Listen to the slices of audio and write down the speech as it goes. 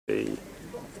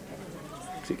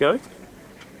it going?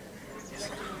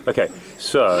 Okay,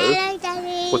 so Hello,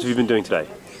 Daddy. what have you been doing today?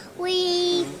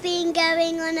 We've been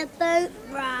going on a boat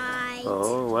ride.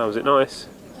 Oh wow, was it nice?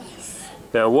 Yes.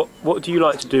 Now what do you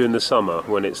like to do in the summer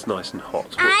when it's nice and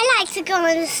hot? I like to go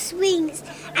on the swings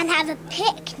and have a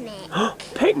picnic.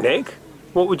 Picnic?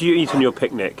 What would you eat on your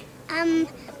picnic?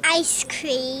 Ice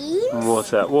cream. What's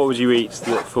that? What would you eat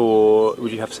for?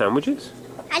 Would you have sandwiches?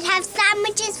 I'd have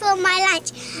sandwiches for my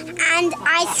lunch and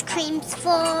ice creams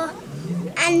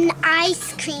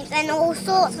and all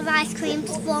sorts of ice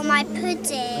creams for my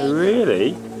pudding. Oh,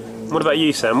 really? What about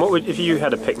you, Sam? If you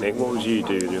had a picnic, what would you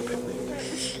do in your picnic?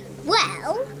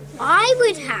 Well, I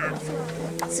would have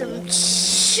some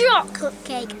chocolate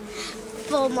cake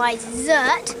for my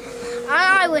dessert, and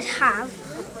I would have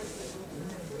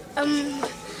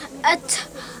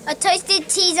a toasted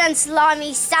cheese and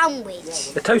salami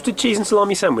sandwich. A toasted cheese and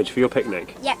salami sandwich for your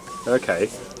picnic? Yep. Okay.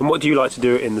 And what do you like to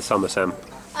do in the summer, Sam?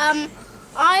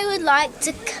 I would like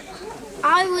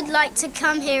to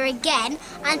come here again,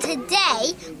 and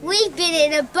today we've been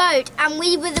in a boat and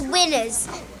we were the winners.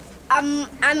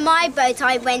 And my boat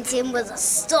I went in was a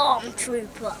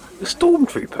stormtrooper. A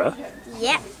stormtrooper?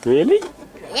 Yep. Really?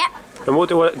 Yep. And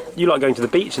you like going to the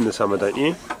beach in the summer, don't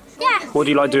you? Yeah. What do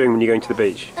you like doing when you're going to the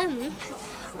beach?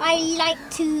 I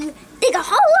like to dig a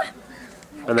hole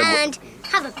And then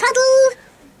have a paddle,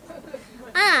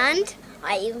 and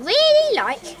I really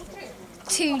like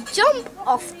to jump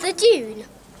off the dune.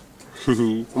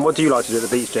 And what do you like to do at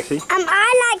the beach, Jessie?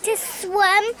 I like to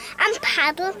swim and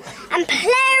paddle and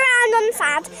play around on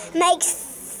sand, make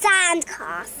sand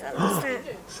castles.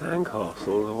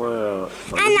 Sandcastles, wow.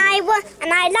 And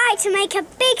I like to make a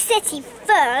big city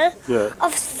full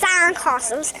of sand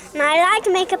castles, and I like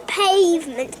to make a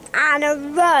pavement and a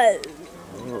road.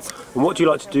 Oh. And what do you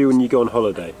like to do when you go on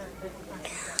holiday?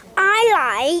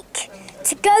 I like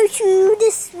to go to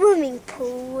the swimming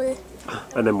pool.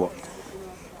 And then what?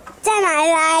 Then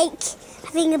I like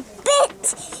having a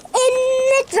bit in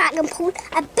the dragon pool,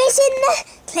 a bit in the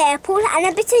clear pool, and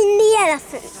a bit in the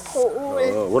elephant pool.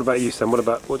 Oh, what about you, Sam?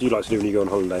 What do you like to do when you go on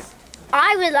holiday?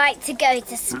 I would like to go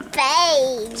to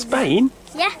Spain. Spain?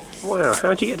 Yeah. Wow,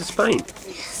 how'd you get to Spain?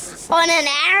 On an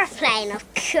aeroplane, of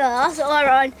course, or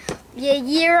on the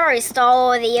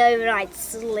Eurostar or the overnight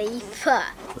sleeper.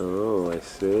 Oh, I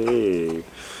see.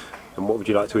 And what would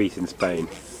you like to eat in Spain?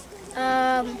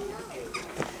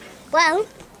 Well,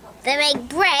 they make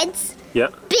breads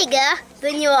bigger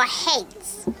than your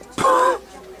heads.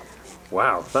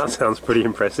 Wow, that sounds pretty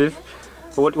impressive.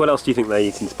 What else do you think they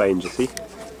eat in Spain, Jessie?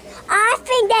 I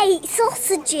think they eat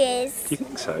sausages. Do you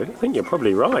think so? I think you're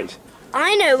probably right.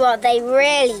 I know what they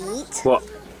really eat. What?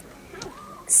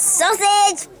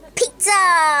 Sausage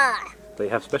pizza! They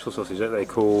have special sausage, don't they,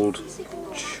 called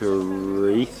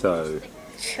chorizo.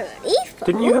 Chorizo?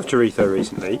 Didn't you have chorizo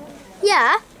recently?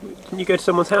 Yeah. Didn't you go to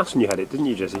someone's house when you had it, didn't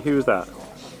you, Jessie? Who was that?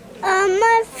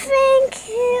 I think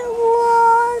it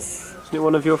was... Wasn't it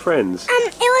one of your friends?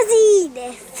 it was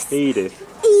Edith. Edith?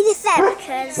 Edith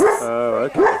Erica's. Oh,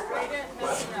 okay.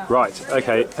 Right,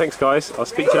 okay, thanks guys. I'll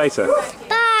speak to you later. Bye.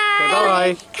 Okay,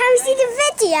 bye. Come see the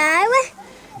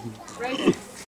video.